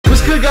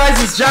good,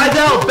 guys? It's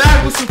Jiedel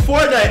back with some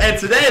Fortnite, and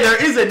today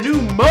there is a new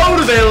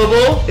mode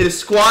available. It is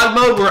squad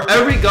mode where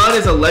every gun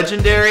is a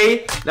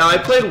legendary. Now, I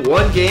played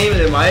one game, and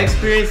in my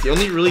experience, the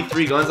only really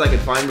 3 guns I could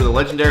find were the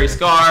legendary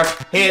Scar,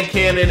 hand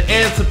cannon,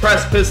 and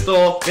suppressed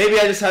pistol. Maybe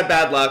I just had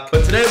bad luck.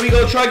 But today we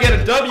go try to get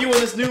a W in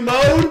this new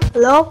mode.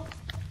 Hello?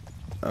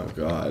 Oh,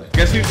 God.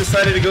 Guess we've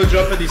decided to go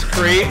jump at these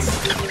crates.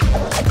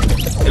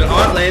 An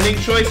odd landing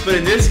choice, but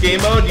in this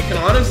game mode, you can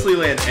honestly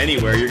land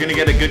anywhere. You're gonna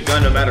get a good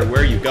gun no matter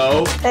where you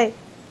go. Hey.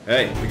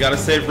 Hey, we gotta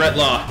save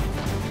Retlaw.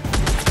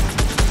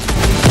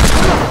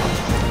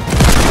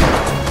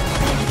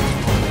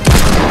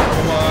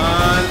 Come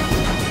on.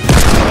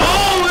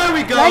 Oh, there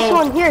we go. Nice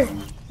one, here.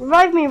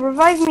 Revive me,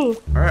 revive me.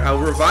 Alright, I'll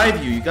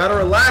revive you. You gotta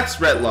relax,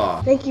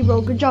 Retlaw. Thank you,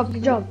 bro. Good job,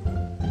 good job.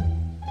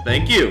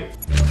 Thank you.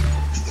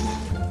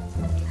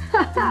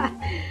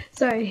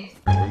 Sorry.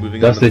 We're moving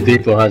That's on. the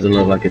depot hasn't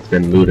looked like it's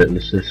been looted.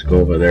 Let's just go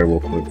over there real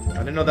quick. I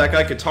didn't know that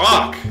guy could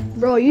talk.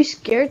 Bro, you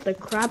scared the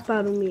crap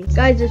out of me.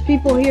 Guys, there's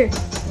people here.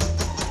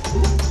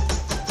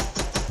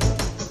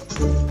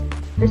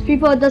 There's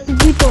people at Dusty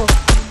Depot.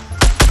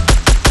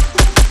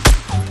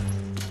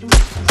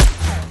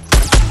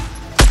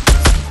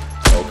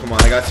 Oh, come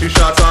on. I got 2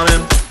 shots on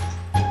him.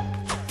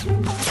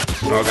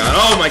 Oh, God.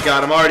 Oh, my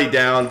God. I'm already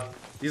down.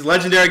 These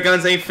legendary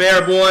guns ain't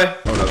fair, boy.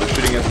 Oh, no. They're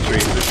shooting at the tree.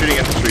 They're shooting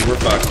at the tree. We're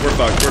fucked. We're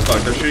fucked. We're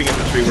fucked. They're shooting at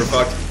the tree. We're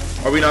fucked.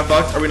 Are we not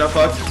fucked? Are we not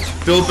fucked?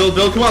 Build, build,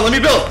 build. Come on. Let me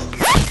build.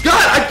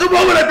 God, the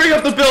moment I bring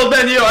up the build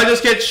menu, I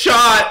just get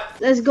shot.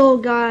 Let's go,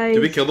 guys.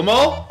 Did we kill them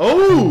all?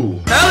 Oh,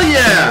 hell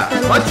yeah.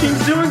 My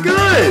team's doing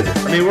good.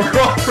 I mean, we're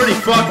all pretty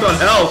fucked on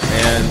health.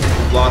 And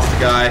we've lost a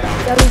guy.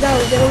 Get him down,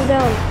 get him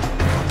down.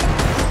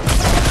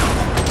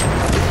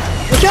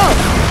 Watch out.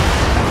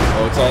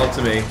 Oh, it's all up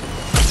to me.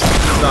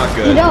 It's not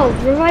good. Jiedel,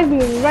 revive me,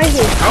 revive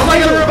me. How am I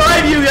gonna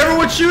revive you?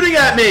 Everyone's shooting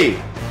at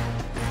me.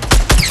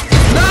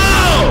 No!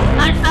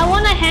 I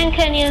want a hand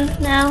canyon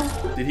now.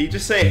 Did he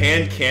just say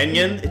hand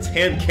canyon? It's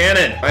hand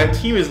cannon. My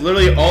team is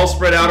literally all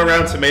spread out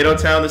around Tomato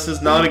Town. This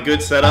is not a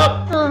good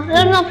setup. Oh,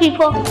 there's no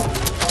people.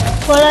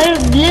 But I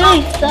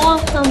literally saw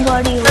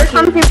somebody over There's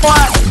some here. people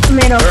at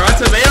Tomato. We're on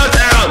Tomato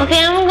Town.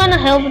 Okay, I'm gonna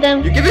help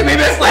them. You're giving me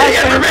misleading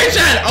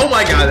information. Oh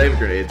my God, they have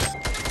grenades.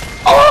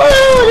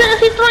 Oh,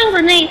 he's throwing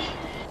grenades.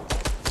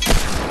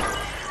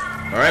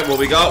 All right, well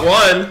we got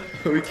one.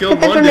 We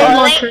killed one dude.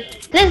 Let's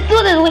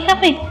do this. We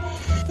have a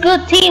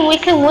good team. We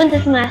can win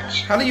this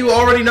match. How do you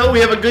already know we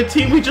have a good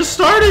team? We just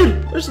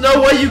started. There's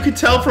no way you could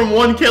tell from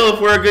one kill if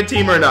we're a good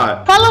team or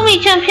not. Follow me,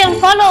 champion.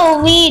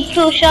 Follow me,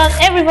 True Shot.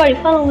 Everybody,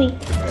 follow me.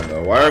 I don't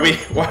know.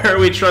 Why are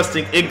we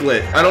trusting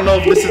Iglet? I don't know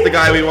if this is the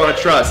guy we want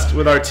to trust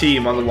with our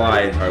team on the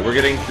line. All right, we're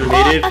getting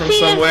grenaded from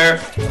somewhere.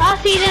 I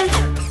see them.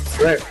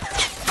 Where?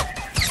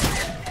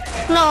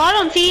 No, I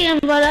don't see him,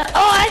 but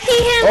oh, I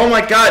see him. Oh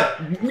my God!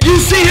 You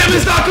see him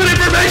is not good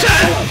information.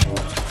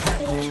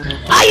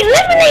 I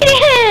eliminated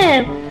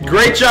him.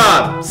 Great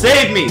job!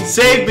 Save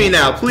me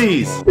now,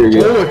 please!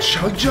 Oh, a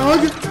chug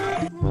jug?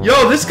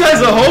 Yo, this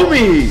guy's a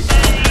homie!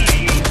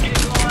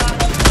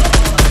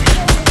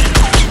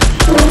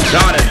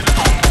 Got it!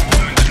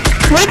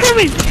 Where can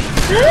we?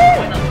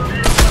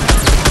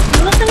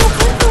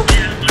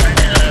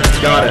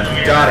 Got it.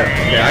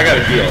 Okay, I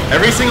gotta heal.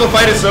 Every single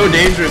fight is so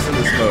dangerous in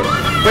this mode.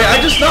 Wait, I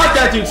just knocked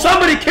that dude!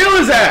 Somebody kill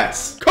his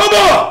ass! Come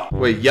on!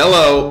 Wait,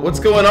 yellow, what's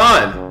going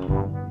on?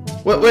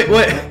 Wait.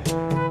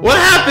 What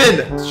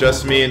happened? It's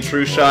just me and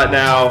True Shot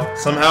now.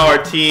 Somehow our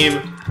team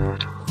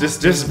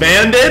just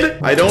disbanded.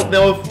 I don't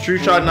know if True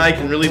Shot and I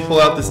can really pull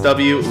out this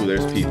W. Ooh,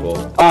 there's people.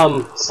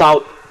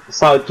 South,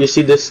 you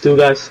see this 2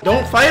 guys?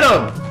 Don't fight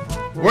them.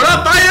 We're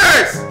not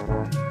fighters.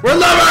 We're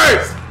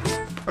lovers.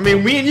 I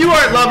mean, me and you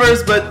aren't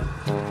lovers, but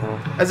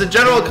as a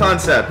general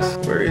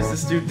concept, where is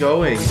this dude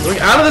going? Going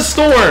out of the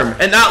storm.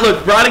 And now,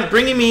 look,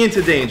 bringing me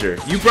into danger.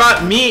 You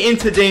brought me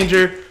into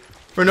danger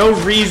for no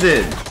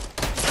reason.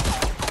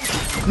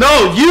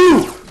 No,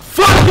 you!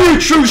 Fuck you,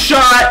 True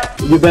Shot!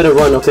 You better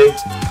run, okay?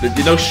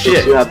 You know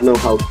shit. You have no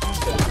help.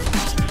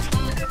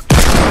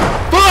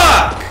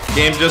 Fuck!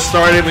 Game just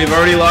started. We've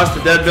already lost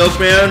the dead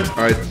milkman.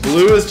 Alright,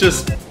 Blue is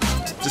just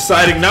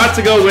deciding not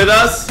to go with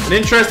us. An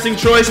interesting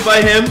choice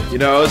by him. You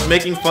know, I was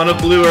making fun of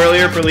Blue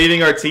earlier for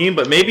leaving our team,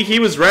 but maybe he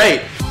was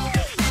right.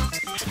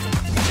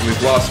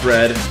 We've lost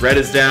Red. Red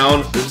is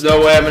down. There's no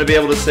way I'm going to be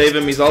able to save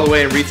him. He's all the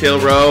way in retail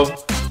row.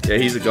 Yeah,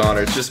 he's a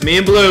goner. It's just me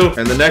and Blue.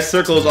 And the next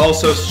circle is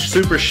also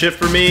super shit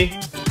for me.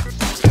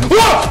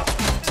 Whoa!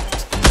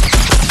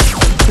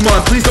 Come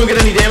on, please don't get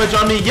any damage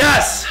on me.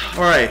 Yes!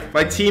 Alright,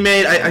 my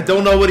teammate, I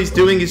don't know what he's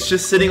doing. He's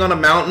just sitting on a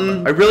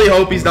mountain. I really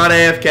hope he's not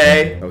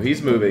AFK. Oh,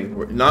 he's moving.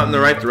 We're not in the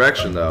right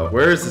direction, though.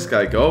 Where is this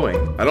guy going?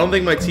 I don't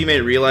think my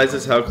teammate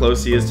realizes how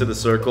close he is to the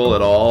circle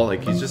at all.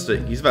 Like, he's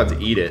about to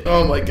eat it.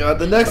 Oh my God,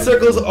 the next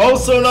circle is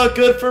also not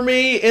good for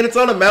me. And it's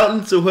on a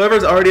mountain, so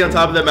whoever's already on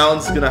top of that mountain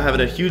is gonna have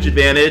a huge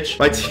advantage.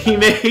 My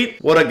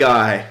teammate, what a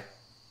guy.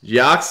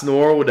 Jax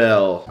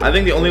Norwoodell. I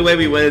think the only way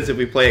we win is if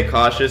we play it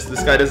cautious.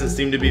 This guy doesn't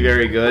seem to be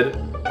very good.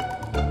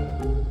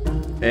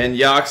 And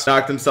Yax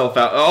knocked himself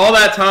out. All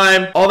that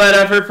time, all that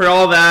effort for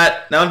all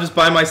that. Now I'm just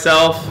by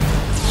myself.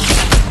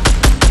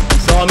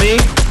 on me.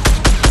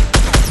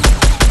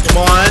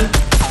 Come on.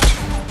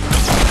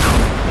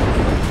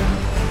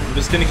 I'm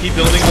just gonna keep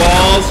building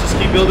walls. Just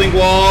keep building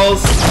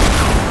walls.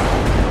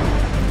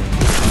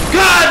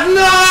 God,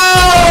 no!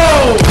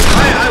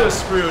 I was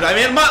screwed. I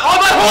mean, my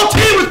whole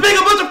team was being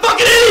a bunch of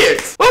fucking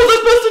idiots. What was I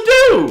supposed to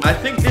do? I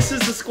think this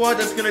is the squad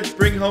that's gonna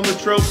bring home the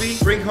trophy,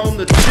 bring home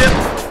the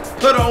chip,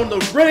 put on the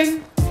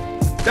ring.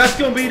 That's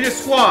gonna be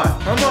this squad.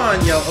 Come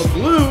on, yellow,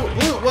 blue.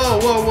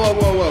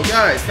 Whoa,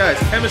 guys,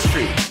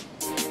 chemistry.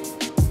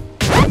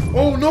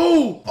 Oh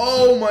no!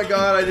 Oh my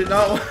god, I did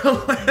not want to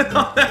land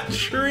on that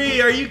tree.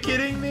 Are you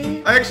kidding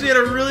me? I actually had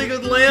a really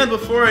good land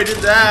before I did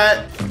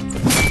that.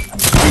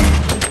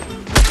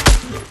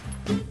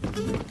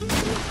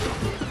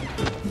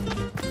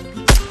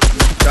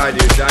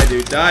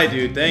 Die,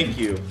 dude, thank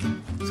you.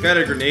 It's got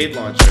a grenade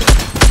launcher.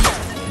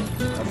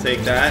 I'll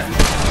take that.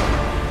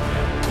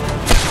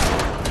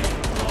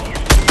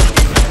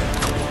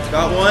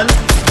 Got one.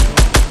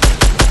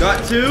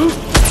 Got two.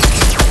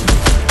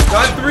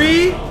 Got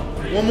three.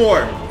 One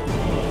more.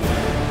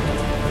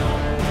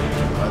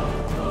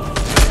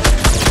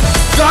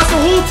 Got the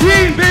whole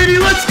team, baby,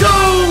 let's go!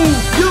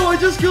 Yo, I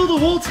just killed the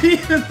whole team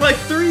in like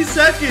 3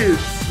 seconds.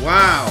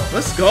 Wow,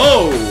 let's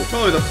go.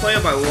 Probably the play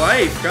of my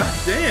life, god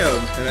damn.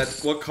 And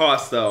that's what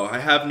cost though. I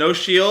have no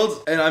shields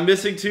and I'm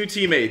missing 2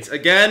 teammates.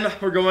 Again,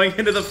 we're going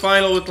into the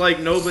final with like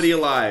nobody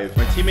alive.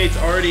 My teammate's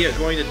already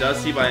going to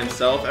Dusty by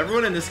himself.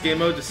 Everyone in this game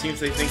mode just seems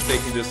they think they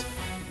can just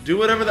do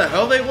whatever the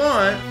hell they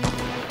want.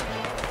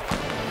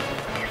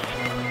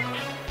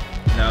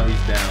 Now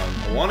he's down.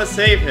 I want to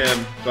save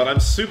him, but I'm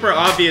super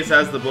obvious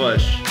as the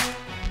bush.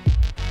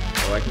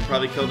 Oh, I can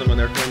probably kill them when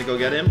they're going to go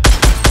get him.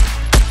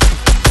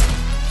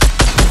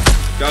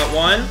 Got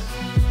one.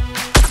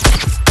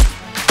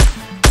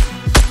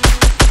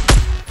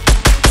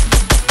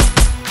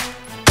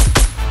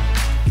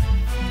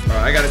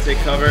 Alright, I gotta take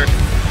cover.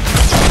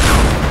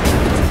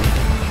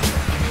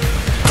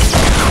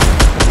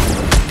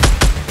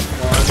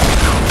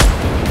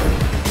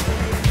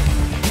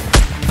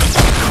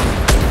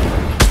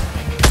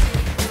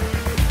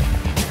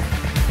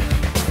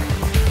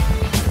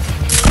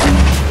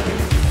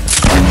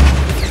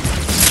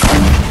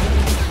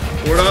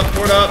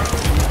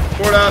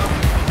 Fort up.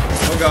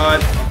 Oh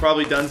god, I'm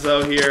probably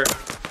donezo here.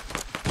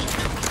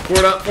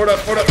 Fort up. No!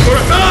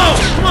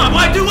 Come on,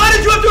 why did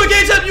you have to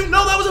engage them? You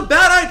know that was a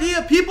bad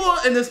idea. People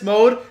in this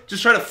mode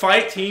just try to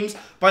fight teams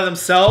by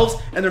themselves,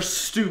 and they're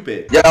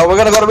stupid. Yo, we're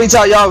gonna go to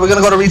retail, y'all. We're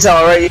gonna go to retail,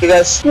 alright, you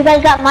guys? You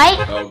guys got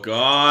mic? Oh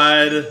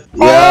god.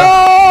 Yeah.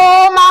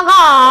 Oh my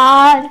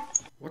god.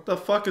 What the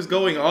fuck is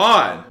going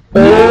on?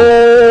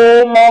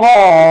 Oh my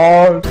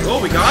god. Oh,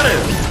 we got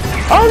it.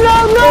 Oh no!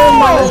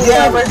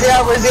 Where's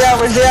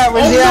the out?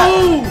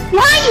 No!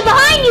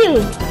 Behind you!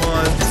 Come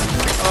on.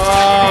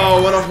 Oh,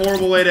 what a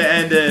horrible way to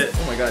end it.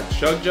 Oh my god,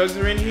 chug jugs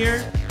are in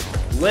here?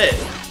 Lit. I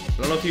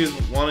don't know if he was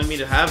wanting me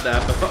to have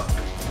that,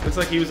 but looks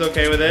like he was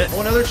okay with it. Oh,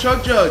 another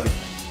chug jug.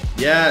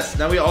 Yes,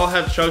 now we all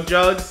have chug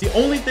jugs. The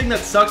only thing that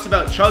sucks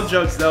about chug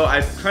jugs, though,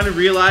 I've kind of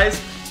realized,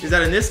 is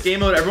that in this game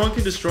mode, everyone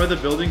can destroy the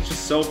buildings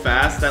just so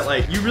fast that,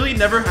 like, you really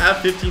never have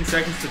 15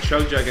 seconds to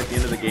chug jug at the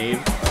end of the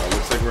game.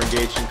 Looks like we're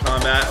engaged in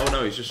combat. Oh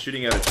no, he's just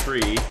shooting at a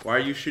tree. Why are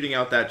you shooting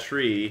out that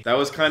tree? That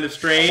was kind of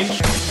strange.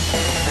 Looks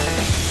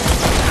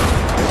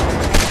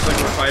like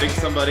we're fighting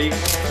somebody.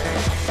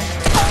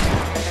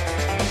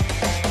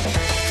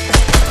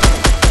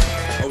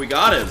 Oh, we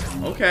got him.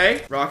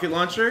 Okay. Rocket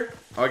launcher.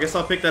 Oh, I guess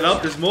I'll pick that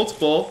up. There's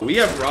multiple. We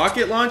have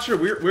rocket launcher.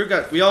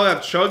 We all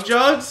have chug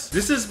jugs.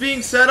 This is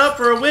being set up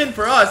for a win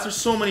for us. There's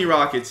so many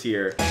rockets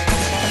here.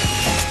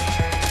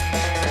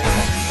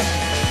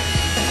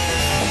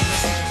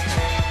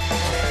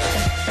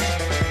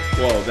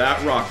 Whoa,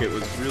 that rocket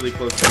was really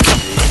close to me.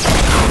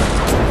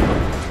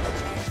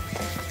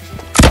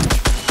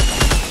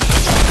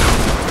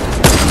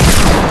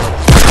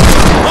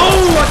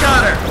 Oh, I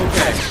got her.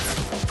 Okay.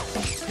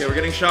 Okay, we're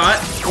getting shot.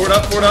 Fort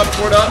up.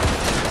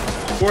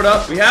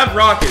 We have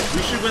rockets.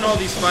 We should win all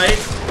these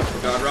fights. Oh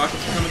god,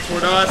 rockets are coming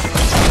toward us.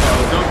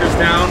 Oh, Dunker's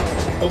down.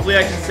 Hopefully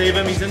I can save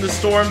him. He's in the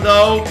storm,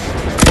 though.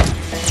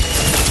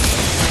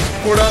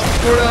 Fort up.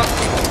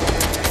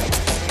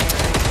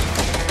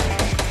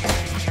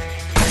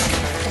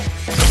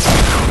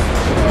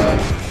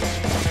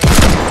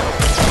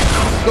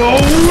 Oh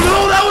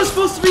no, that was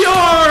supposed to be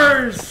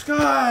ours!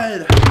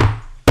 God.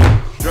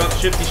 Drop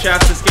shifty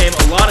shafts this game.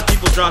 A lot of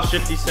people drop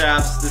shifty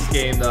shafts this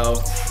game, though.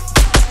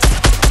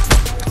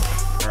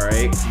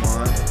 Alright, come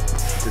on.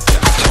 This guy.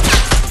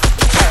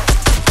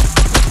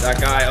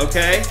 That guy,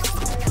 okay.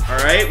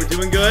 Alright, we're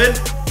doing good.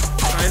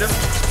 Kind of.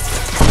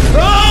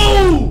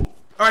 No!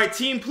 Alright,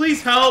 team,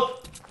 please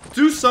help.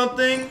 Do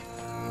something.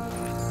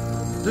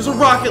 There's a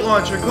rocket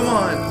launcher, come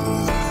on.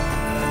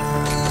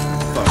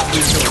 Fuck,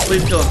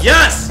 please kill him.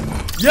 Yes!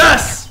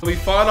 Yes! We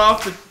fought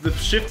off the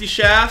shifty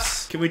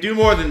shafts. Can we do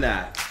more than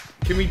that?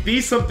 Can we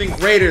be something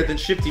greater than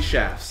shifty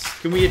shafts?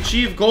 Can we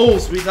achieve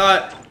goals we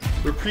thought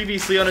were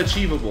previously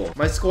unachievable?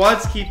 My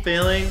squads keep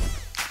failing.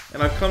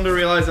 And I've come to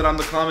realize that I'm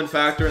the common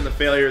factor in the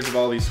failures of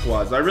all these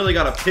squads. I really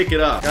gotta pick it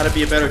up. Gotta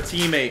be a better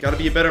teammate. Gotta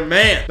be a better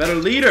man. Better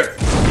leader.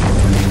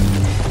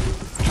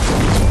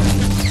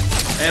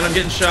 And I'm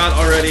getting shot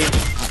already.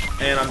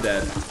 And I'm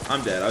dead.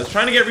 I'm dead. I was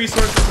trying to get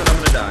resources and I'm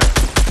gonna die.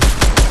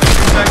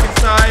 Back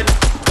inside.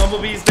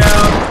 Bumblebee's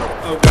down.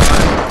 Oh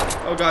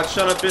god. Oh god,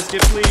 shut up,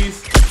 Biscuit,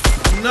 please.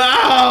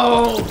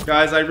 No!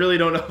 Guys, I really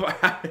don't know if I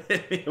have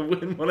it to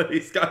win one of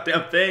these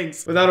goddamn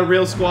things without a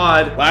real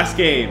squad. Last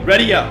game.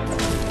 Ready up.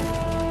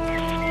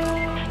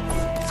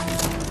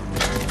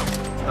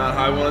 Not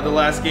how I wanted the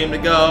last game to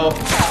go.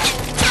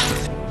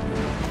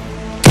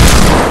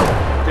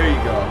 There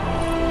you go.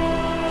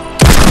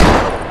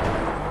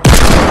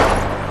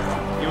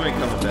 You ain't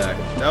coming back.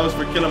 That was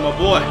for killing my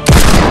boy.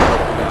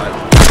 Oh god.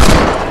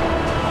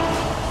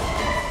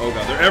 Oh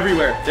god, they're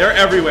everywhere. They're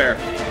everywhere.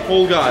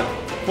 Oh god.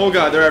 Oh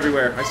god, they're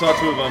everywhere. I saw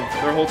 2 of them.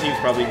 Their whole team's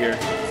probably here.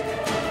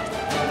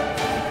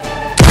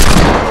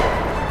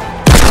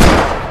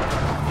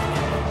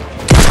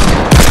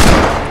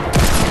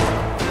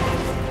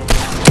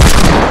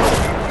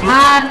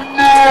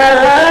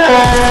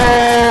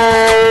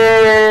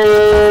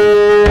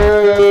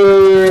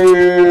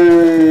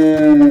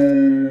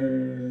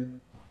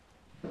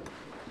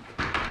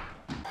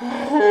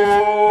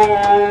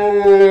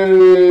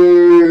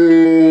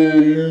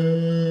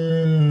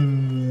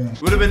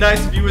 Would have been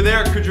nice if you were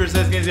there,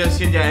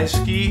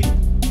 Krajazensky.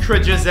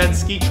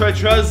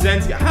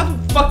 How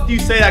the fuck do you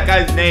say that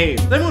guy's name?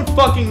 Does anyone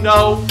fucking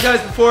know?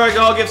 Guys, before I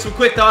go, I'll give some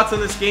quick thoughts on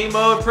this game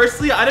mode.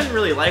 Personally, I didn't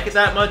really like it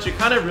that much. It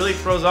kind of really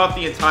throws off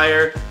the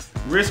entire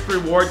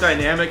risk-reward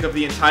dynamic of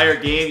the entire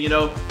game. You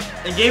know,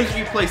 in games where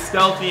you play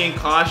stealthy and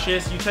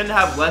cautious, you tend to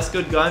have less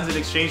good guns in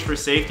exchange for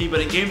safety, but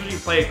in games where you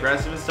play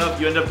aggressive and stuff,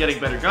 you end up getting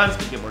better guns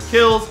because you get more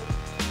kills.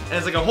 And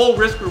it's like a whole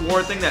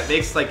risk-reward thing that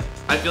makes, like,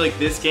 I feel like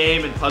this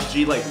game and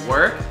PUBG, like,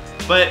 work.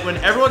 But when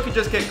everyone could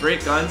just get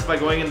great guns by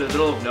going into the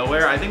middle of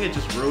nowhere, I think it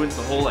just ruins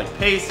the whole, like,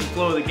 pace and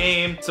flow of the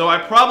game. So I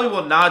probably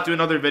will not do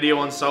another video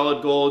on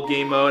solid gold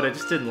game mode. I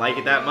just didn't like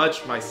it that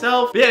much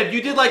myself. But yeah, if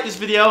you did like this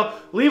video,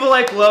 leave a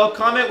like below.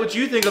 Comment what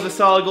you think of the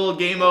solid gold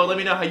game mode. Let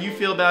me know how you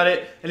feel about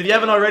it. And if you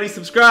haven't already,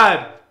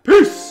 subscribe.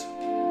 Peace!